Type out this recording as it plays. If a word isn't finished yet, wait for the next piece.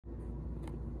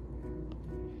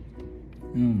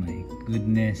Oh my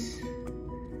goodness.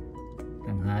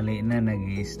 Tanghali na,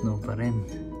 nag-i-snow pa rin.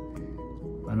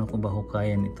 Paano ko ba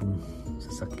hukayan itong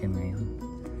sasakyan ngayon?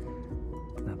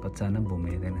 Dapat sana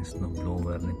bumili ng snow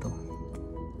blower nito.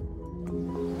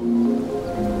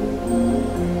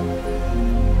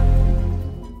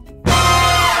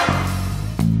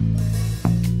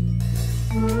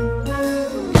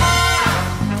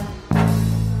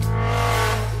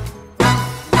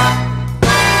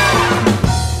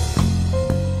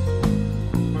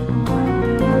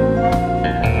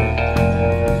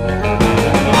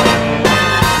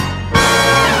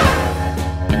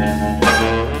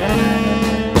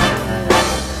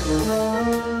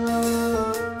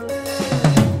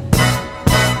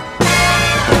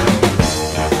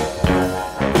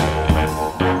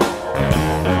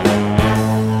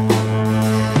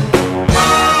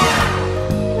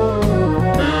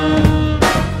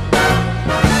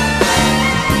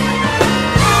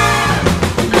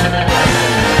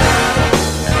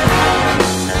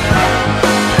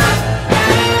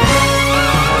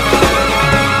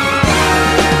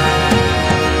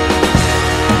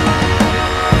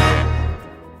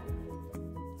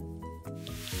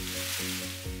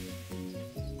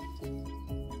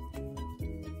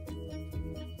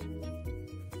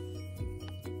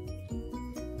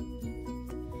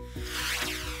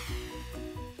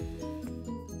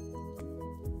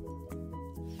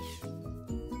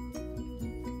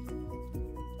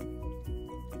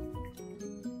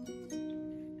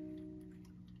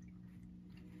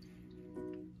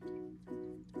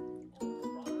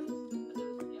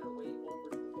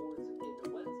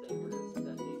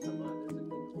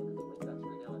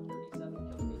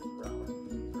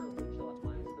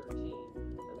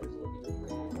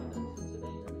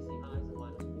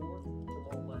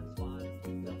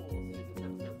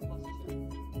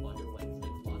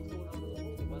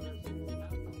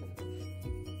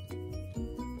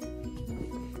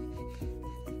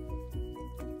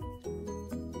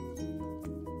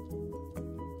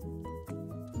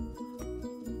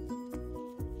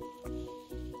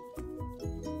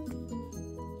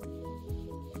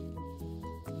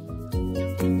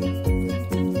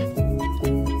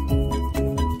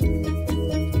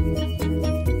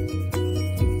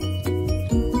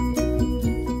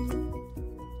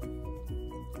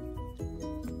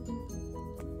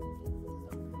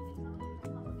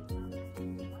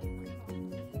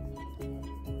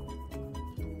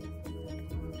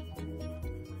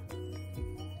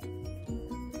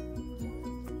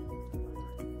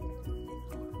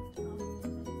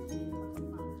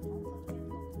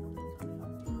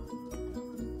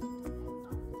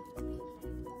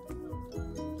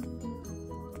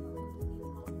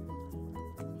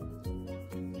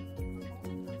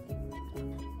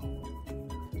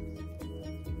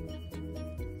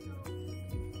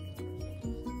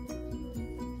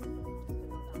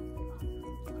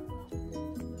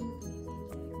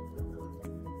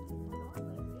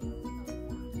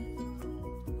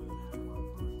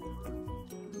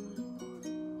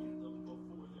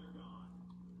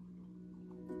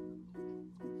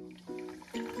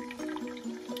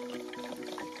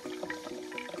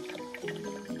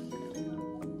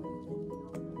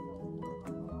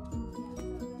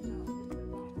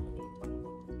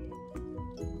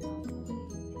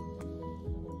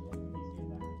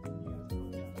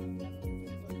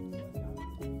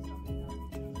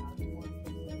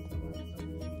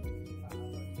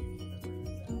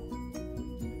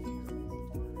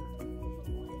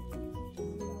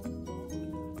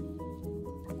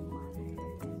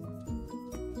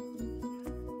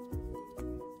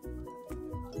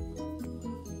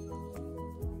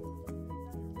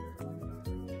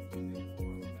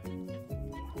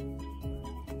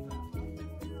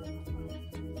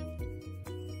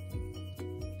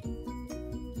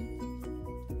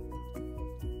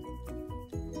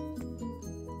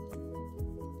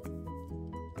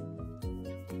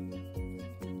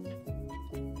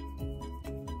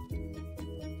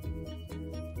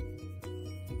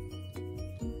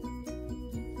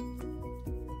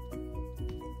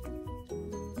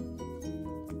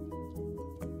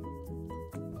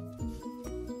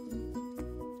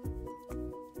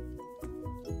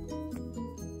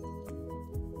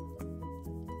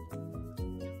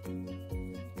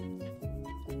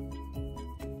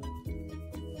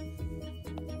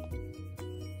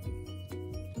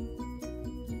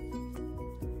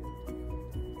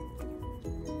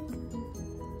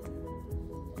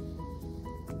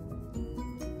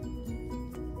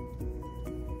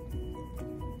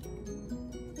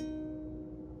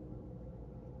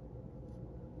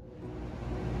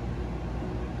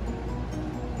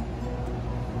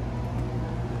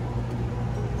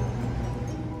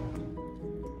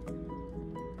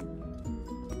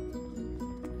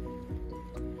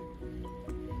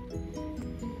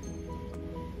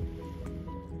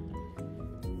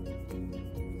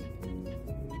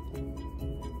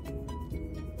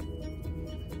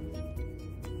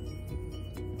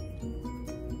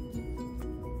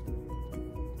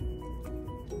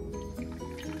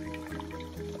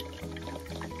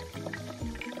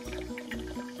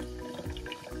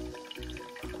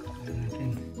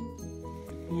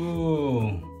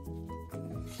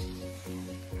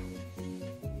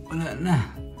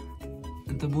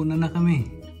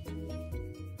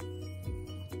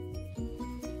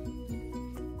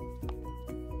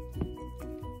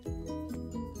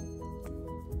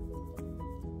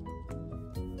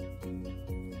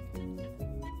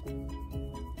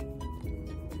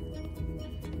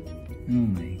 Oh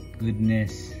my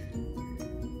goodness.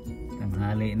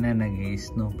 Tanghali na,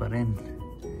 nag-i-snow pa rin.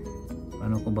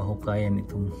 Paano ko ba hukayan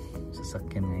itong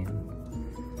sasakyan ngayon?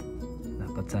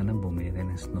 Dapat sana bumili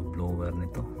ng snow blower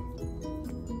nito.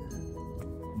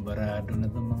 Barado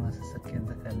na itong mga sasakyan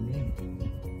sa kalye.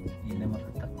 Hindi na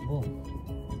makatakbo.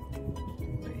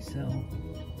 Pa isa oh.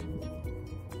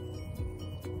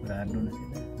 Barado na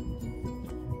sila.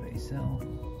 Pa isa oh.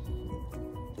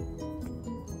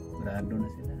 Barado na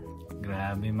sila.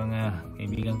 Grabe mga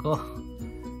kaibigan ko.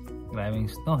 Grabing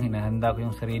snow. Hinahanda ko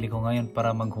yung sarili ko ngayon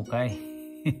para maghukay.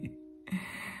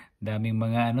 Daming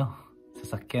mga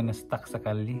sasakyan na stuck sa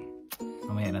kalye.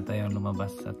 Mamaya na tayong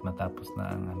lumabas at matapos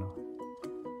na ang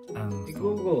Hey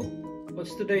Google,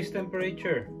 what's today's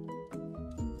temperature?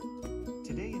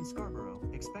 Today in Scarborough,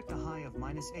 expect a high of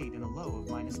 -8 and a low of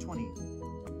 -20.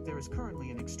 There is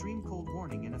currently an extreme cold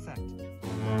warning in effect.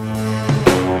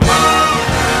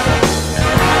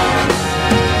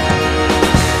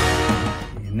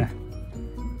 Ayan na.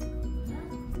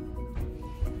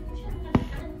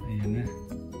 Ayan na.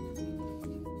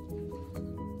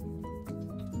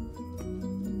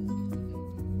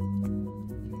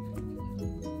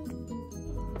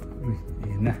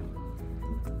 Ayan na.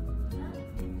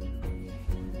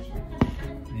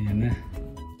 Ayan na.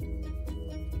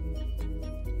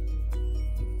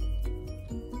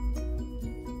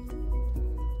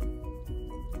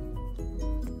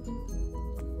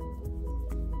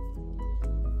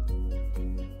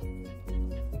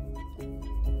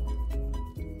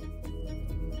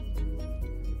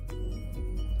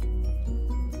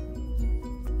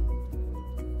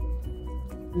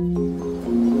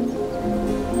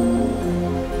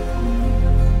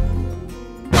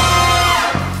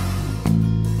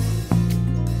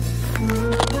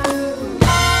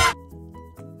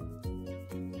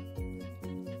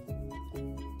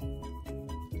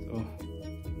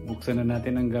 Buksan na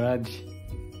natin ang garage.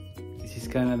 This is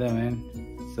Canada, man.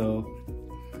 So,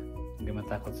 hindi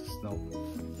matakot sa snow.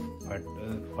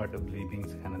 Part of living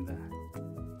sa Canada.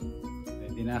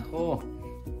 Ready na ako.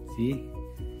 See?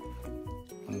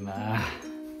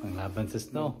 Panglaban sa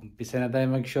snow. Umpisa na tayo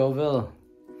mag-shovel.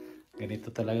 Ganito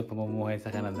talaga pamumuhay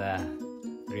sa Canada.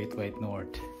 Great White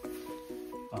North.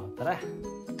 Oh, tara!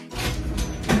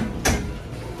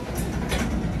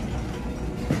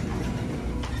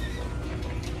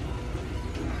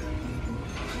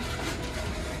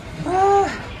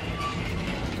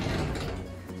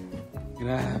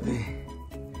 Grabe.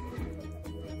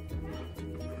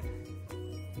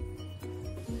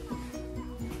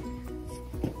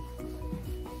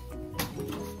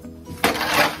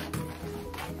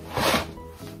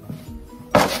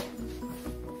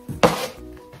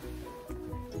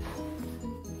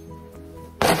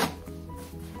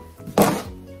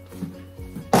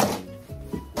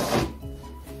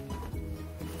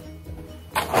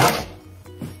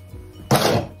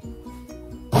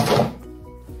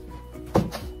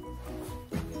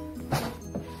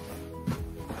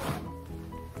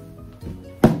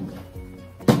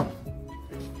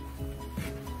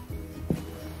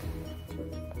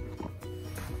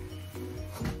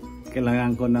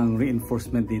 Kailangan ko ng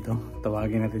reinforcement dito.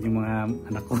 Tawagin natin yung mga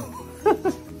anak ko.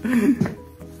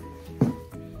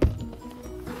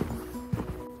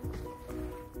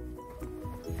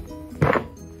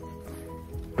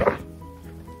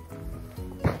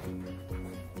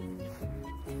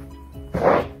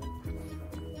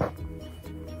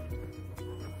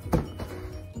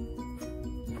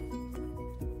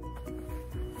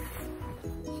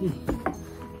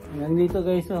 Hanggang dito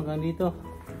guys, hanggang dito.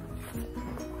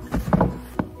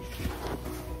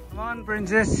 Come on,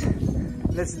 princess.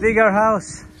 Let's dig our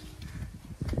house.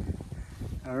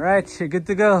 All right, you're good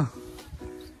to go.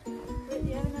 Wait, do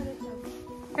you have another shovel?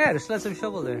 Yeah, there's lots of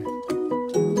shovel there.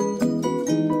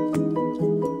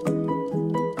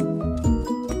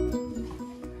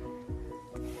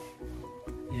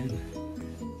 Yan,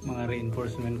 mga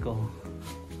reinforcement ko.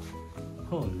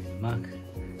 Holy mac,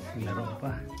 laro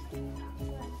pa.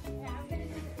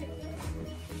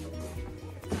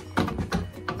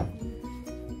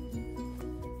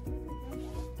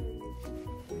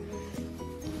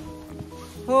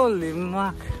 Holy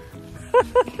mac.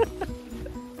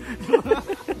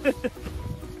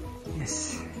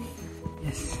 Yes.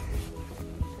 Yes.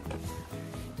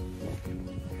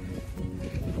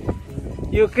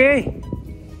 You okay?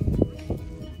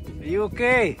 Are you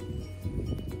okay?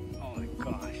 Oh my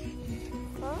gosh.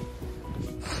 Huh?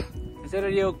 I said,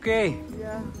 are you okay?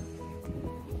 Yeah.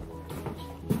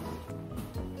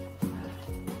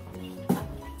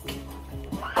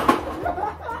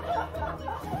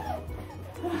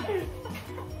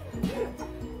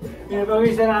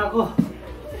 Pinapawisan na ako.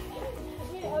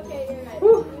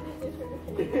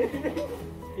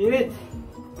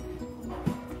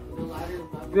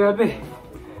 Grabe.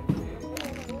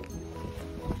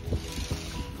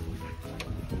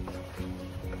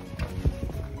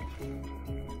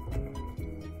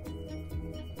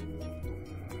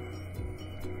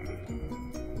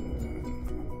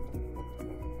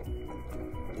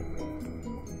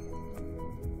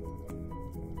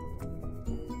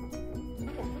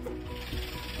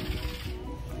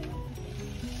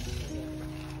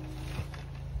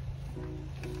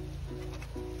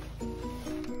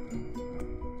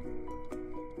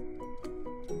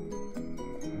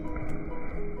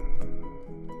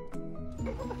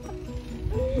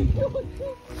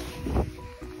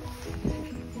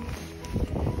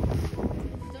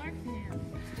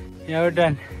 Yeah, we're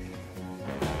done.